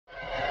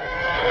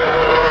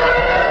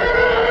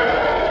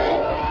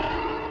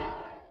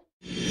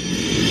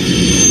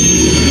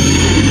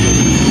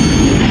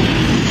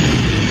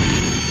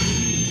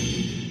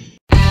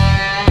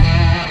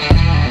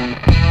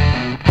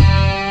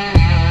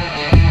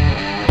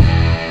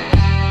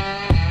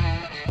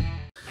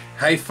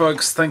Hey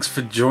folks, thanks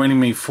for joining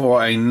me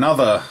for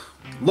another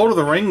Lord of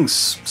the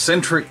Rings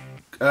centric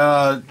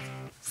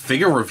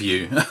figure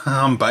review,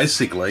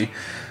 basically.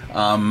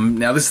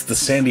 Now this is the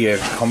San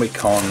Diego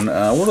Comic-Con,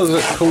 what is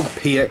it called?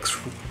 PX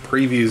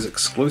Previews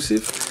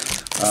Exclusive.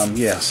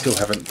 Yeah, I still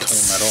haven't torn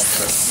that off,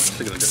 but I'm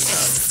still going to do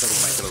that.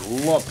 That'll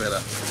make it a lot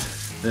better.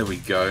 There we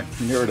go,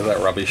 get rid of that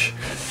rubbish.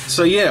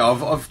 So yeah,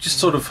 I've just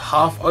sort of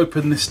half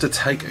opened this to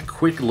take a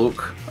quick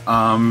look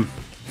at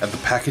the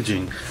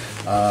packaging.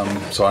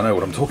 So I know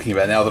what I'm talking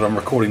about now that I'm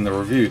recording the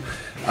review.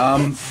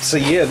 So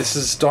yeah, this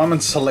is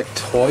Diamond Select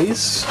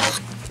Toys,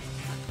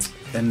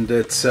 and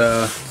it's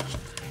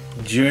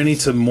Journey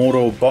to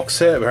Mordor box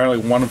set, apparently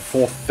 1 of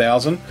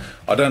 4,000.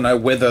 I don't know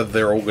whether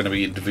they're all going to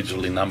be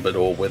individually numbered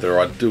or whether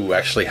I do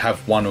actually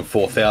have 1 of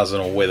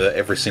 4,000 or whether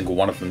every single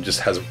one of them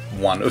just has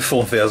 1 of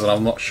 4,000.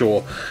 I'm not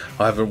sure.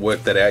 I haven't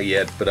worked that out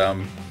yet, but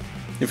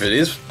if it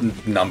is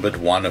numbered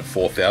 1 of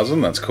 4,000,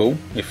 that's cool.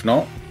 If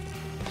not,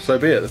 so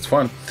be it, that's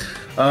fine.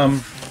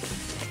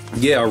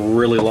 Yeah, I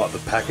really like the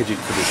packaging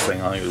for this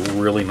thing. I think it's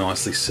really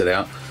nicely set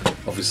out.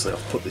 Obviously I'll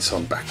put this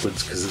on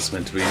backwards because it's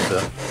meant to be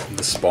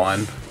the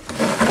spine,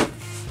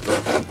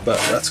 but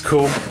that's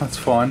cool, that's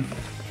fine.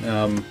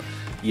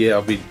 Yeah,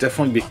 I'll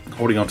definitely be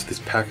holding on to this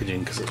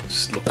packaging because it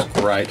just looks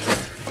great.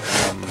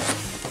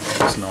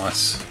 It's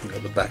nice. We've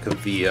got the back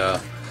of the yeah,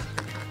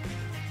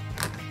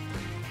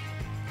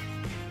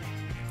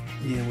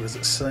 what does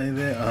it say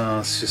there?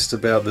 It's just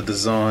about the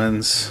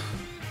designs,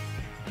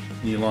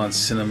 New Line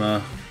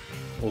Cinema,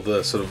 all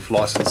the sort of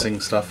licensing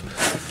stuff.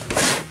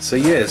 So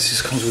yeah, it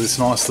just comes with this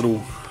nice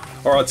little...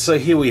 Alright, so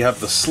here we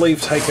have the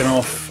sleeve taken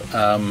off.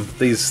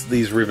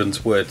 These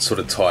ribbons were sort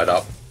of tied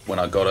up when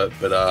I got it,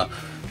 but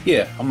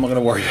yeah, I'm not going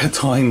to worry about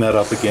tying that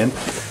up again.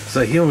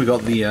 So here we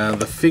got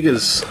the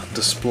figures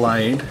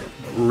displayed,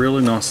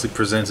 really nicely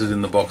presented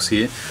in the box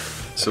here.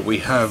 So we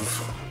have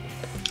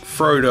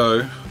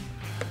Frodo,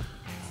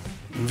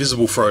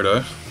 invisible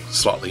Frodo,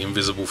 slightly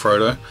invisible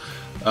Frodo.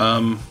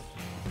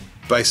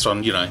 Based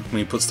on, you know, when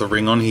he puts the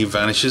ring on, he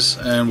vanishes.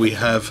 And we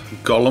have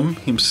Gollum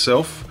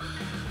himself,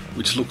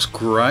 which looks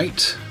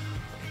great.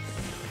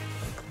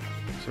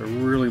 So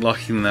really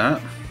liking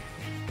that.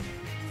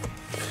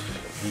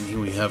 And here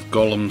we have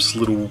Gollum's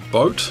little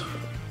boat.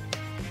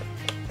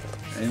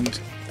 And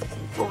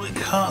you probably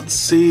can't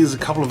see, there's a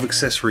couple of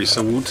accessories,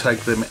 so we'll take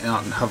them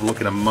out and have a look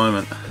in a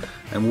moment.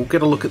 And we'll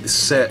get a look at this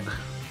set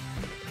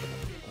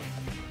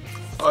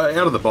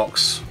out of the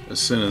box as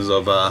soon as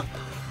I've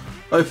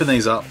open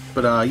these up,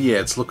 but yeah,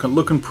 it's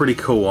looking pretty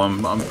cool.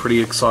 I'm pretty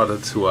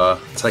excited to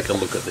take a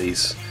look at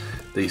these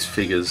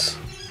figures.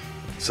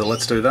 So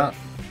let's do that.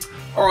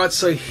 Alright,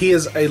 so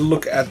here's a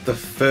look at the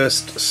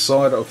first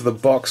side of the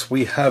box.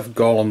 We have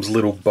Gollum's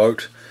little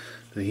boat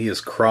that he has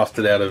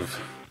crafted out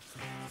of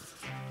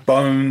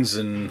bones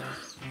and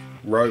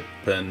rope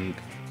and,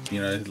 you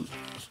know,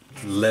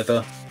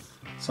 leather.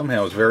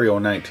 Somehow it's very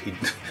ornate. He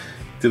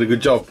did a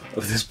good job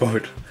of this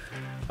boat.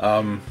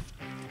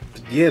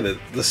 Yeah, the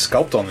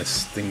sculpt on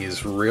this thing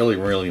is really,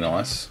 really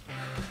nice.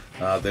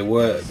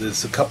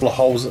 There's a couple of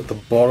holes at the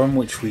bottom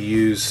which we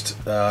used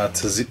to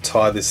zip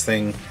tie this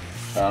thing,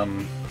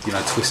 you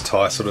know, twist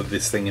tie sort of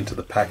this thing into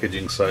the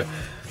packaging. So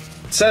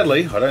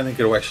sadly, I don't think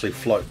it'll actually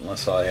float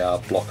unless I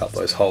block up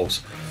those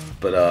holes.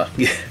 But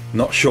yeah,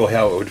 not sure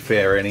how it would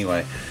fare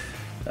anyway.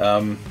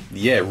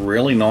 Yeah,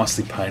 really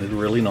nicely painted,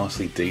 really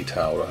nicely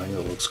detailed. I think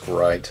it looks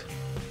great.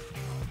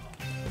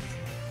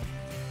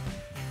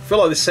 I feel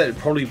like this set would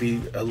probably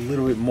be a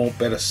little bit more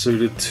better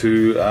suited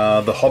to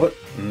The Hobbit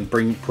and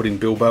putting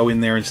Bilbo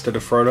in there instead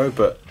of Frodo,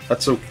 but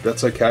that's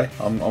okay.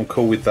 I'm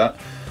cool with that.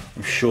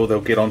 I'm sure they'll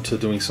get on to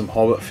doing some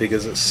Hobbit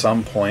figures at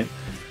some point.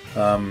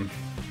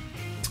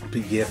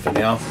 But yeah, for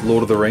now,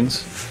 Lord of the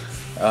Rings.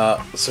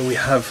 So we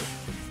have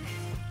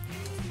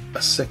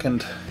a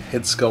second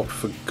head sculpt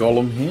for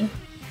Gollum here.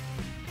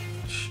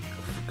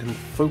 If we can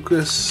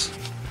focus.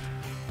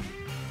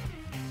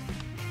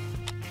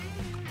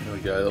 There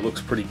we go, that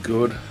looks pretty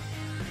good.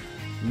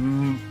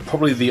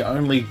 Probably the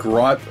only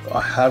gripe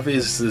I have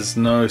is there's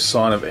no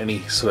sign of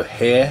any sort of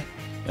hair.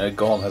 You know,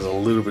 Gollum has a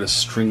little bit of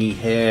stringy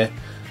hair.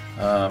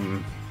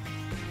 You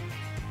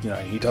know,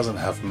 he doesn't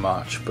have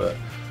much, but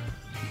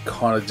he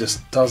kind of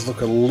just does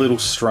look a little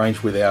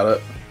strange without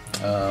it.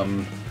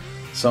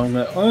 So I'm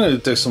going to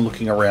do some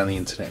looking around the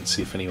internet and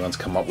see if anyone's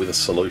come up with a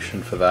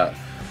solution for that.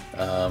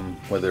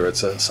 Whether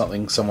it's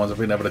something someone's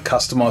been able to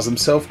customize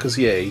themselves, because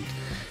yeah,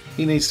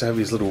 he needs to have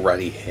his little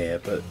ratty hair,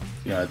 but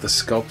you know, the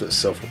sculpt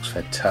itself looks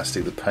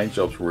fantastic. The paint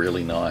job's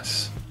really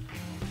nice.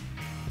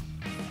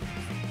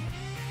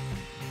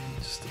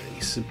 Just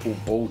a simple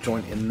ball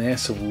joint in there,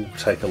 so we'll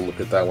take a look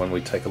at that when we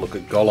take a look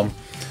at Gollum.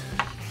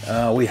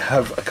 We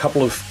have a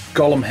couple of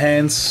Gollum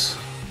hands.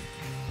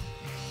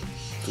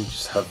 We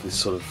just have this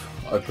sort of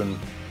open,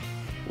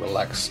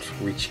 relaxed,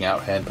 reaching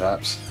out hand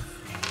perhaps,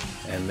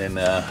 and then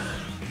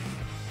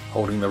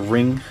holding the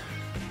ring.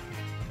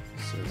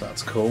 So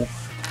that's cool.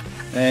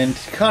 And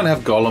you can't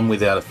have Gollum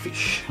without a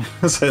fish.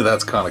 So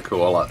that's kind of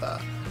cool, I like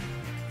that.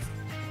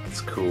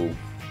 That's cool.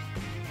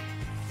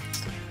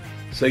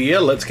 So yeah,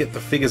 let's get the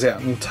figures out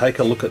and we'll take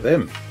a look at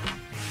them.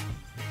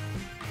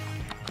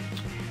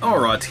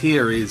 Alright,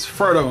 here is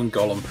Frodo and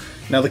Gollum.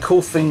 Now the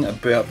cool thing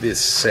about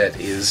this set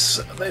is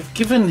they've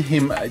given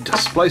him a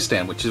display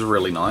stand, which is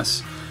really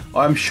nice.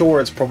 I'm sure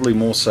it's probably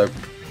more so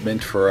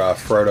meant for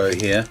Frodo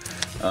here,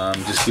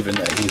 just given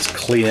that he's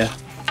clear,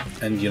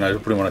 and you know, to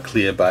put him on a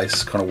clear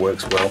base kind of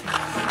works well.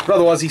 But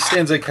otherwise he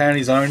stands okay on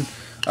his own.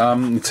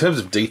 In terms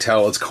of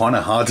detail, it's kind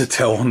of hard to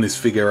tell on this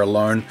figure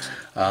alone.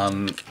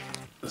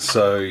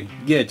 So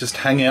yeah, just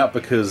hang out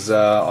because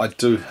I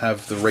do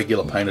have the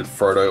regular painted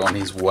Frodo on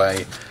his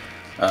way,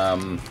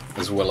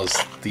 as well as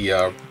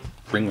the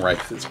ring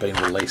wraith that's been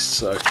released.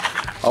 So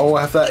I'll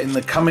have that in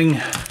the coming,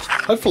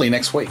 hopefully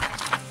next week,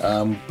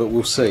 but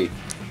we'll see.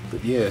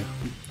 But yeah,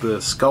 the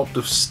sculpt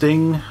of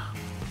Sting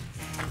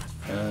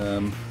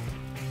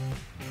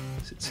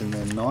sits in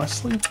there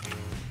nicely.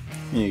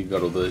 Yeah, you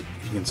got all the,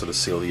 you can sort of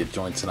see all the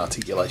joints and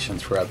articulation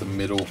throughout the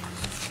middle.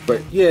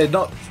 But yeah,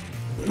 not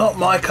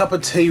my cup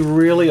of tea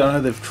really. I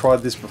know they've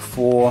tried this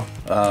before.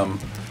 Well,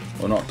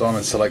 not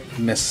Diamond Select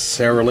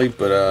necessarily,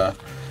 but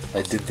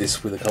they did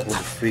this with a couple of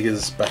the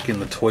figures back in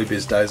the Toy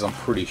Biz days, I'm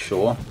pretty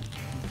sure.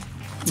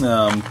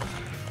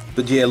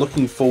 But yeah,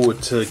 looking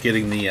forward to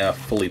getting the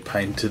fully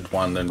painted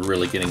one and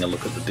really getting a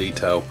look at the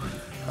detail.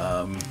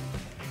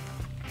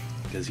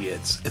 Because yeah,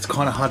 it's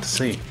kind of hard to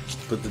see,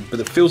 but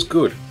it feels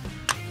good.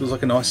 Feels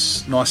like a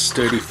nice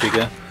sturdy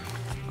figure,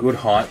 good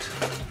height.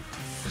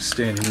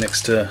 Standing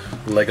next to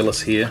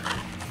Legolas here,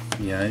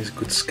 yeah, he's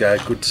good scale,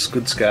 good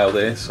scale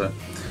there. So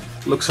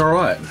looks all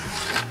right.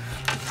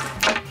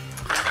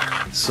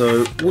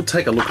 So we'll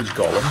take a look at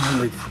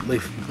Gollum.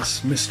 Leave this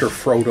Mr.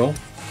 Frodo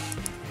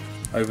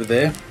over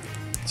there.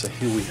 So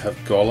here we have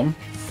Gollum.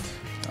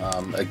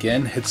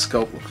 Again, head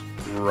sculpt looks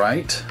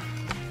great.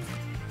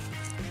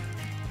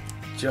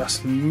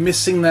 Just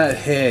missing that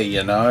hair,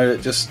 you know.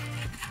 It just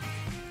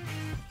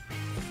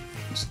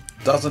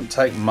doesn't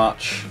take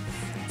much.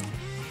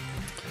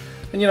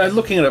 And you know,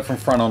 looking at it from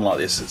front on like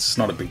this, it's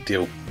not a big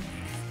deal.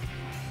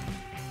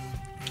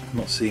 I'm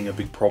not seeing a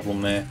big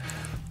problem there.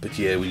 But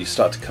yeah, when you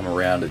start to come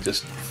around, it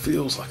just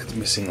feels like it's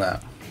missing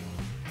that.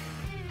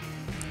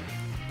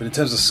 But in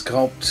terms of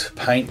sculpt,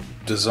 paint,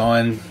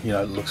 design, you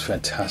know, it looks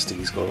fantastic.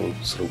 He's got all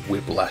sort of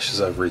whip lashes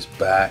over his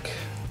back,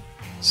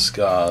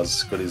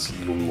 scars, got his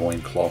little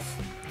loincloth.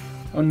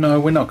 Oh no,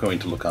 we're not going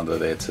to look under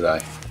there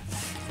today.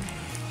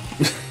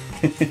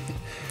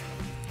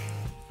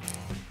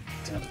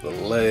 Down to the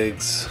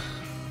legs,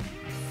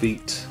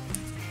 feet.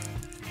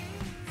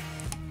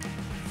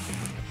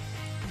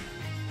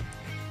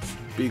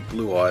 Big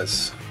blue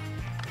eyes.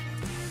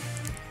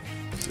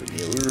 So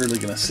yeah, we're really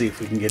going to see if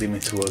we can get him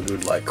into a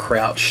good, like,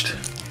 crouched.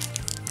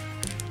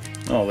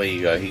 Oh, there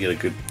you go. You get a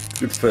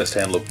good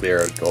first-hand look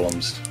there at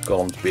Gollum's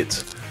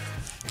bits.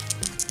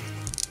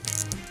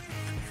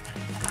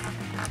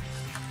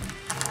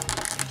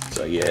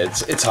 So yeah,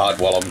 it's hard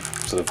while I'm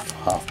sort of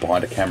half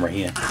behind a camera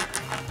here,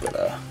 but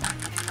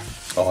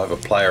I'll have a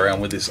play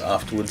around with this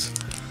afterwards.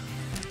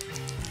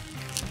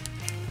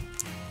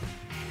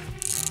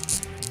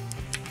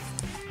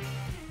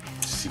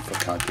 See if I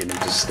can't get him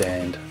to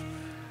stand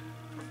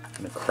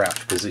in a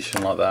crouched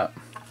position like that.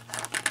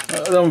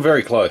 I'm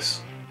very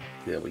close.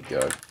 There we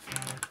go.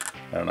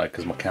 I don't know,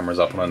 because my camera's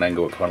up on an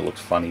angle, it kind of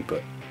looks funny,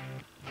 but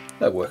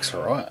that works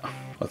alright.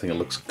 I think it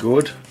looks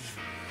good.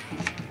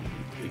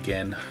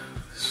 Again,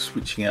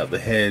 switching out the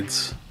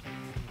heads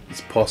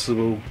is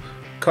possible.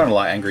 Kind of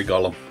like Angry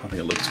Gollum. I think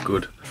it looks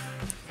good.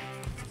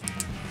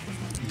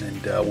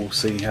 And we'll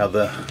see how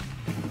the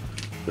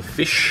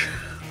fish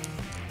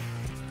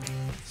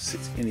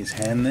sits in his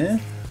hand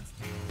there.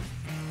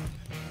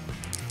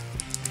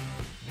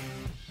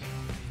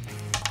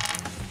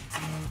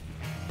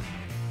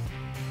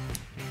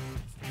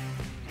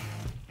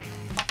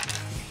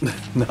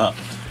 No,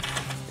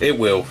 it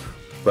will,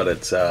 but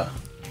it's I'll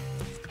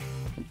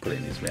put it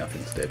in his mouth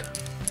instead.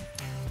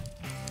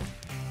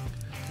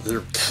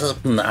 They're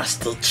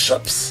nasty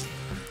chips.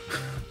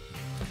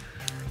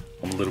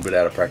 I'm a little bit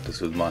out of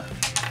practice with my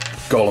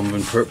Gollum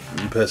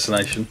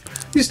impersonation.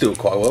 Used to do it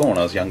quite well when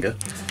I was younger,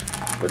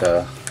 but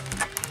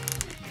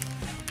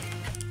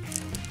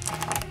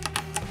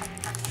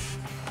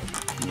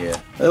yeah,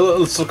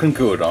 it's looking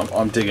good.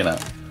 I'm digging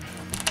it.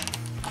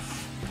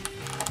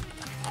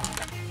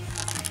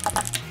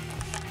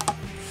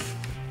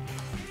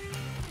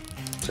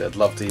 So I'd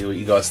love to hear what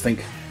you guys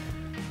think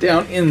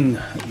down in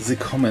the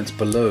comments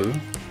below.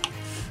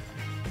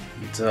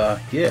 And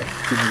yeah,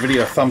 give the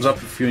video a thumbs up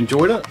if you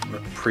enjoyed it. I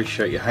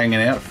appreciate you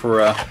hanging out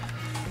for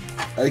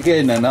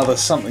again another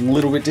something a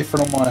little bit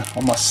different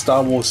on my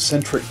Star Wars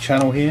centric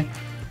channel here.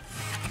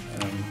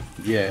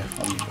 Yeah,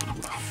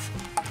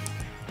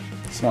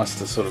 it's nice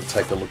to sort of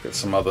take a look at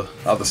some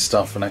other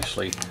stuff and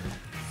actually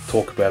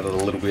talk about it a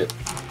little bit.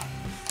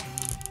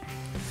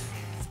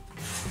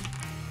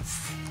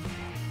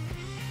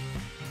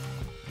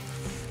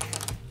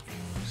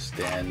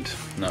 Stand.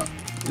 No,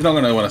 you're not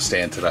going to want to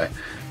stand today.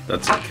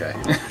 That's okay.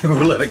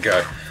 We'll let it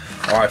go.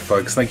 Alright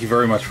folks, thank you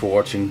very much for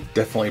watching.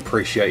 Definitely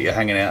appreciate you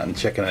hanging out and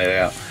checking it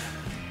out.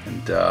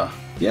 And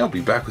yeah, I'll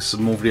be back with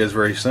some more videos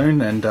very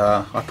soon, and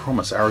I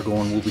promise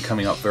Aragorn will be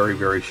coming up very,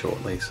 very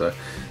shortly, so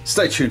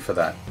stay tuned for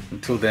that.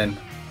 Until then,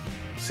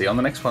 see you on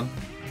the next one.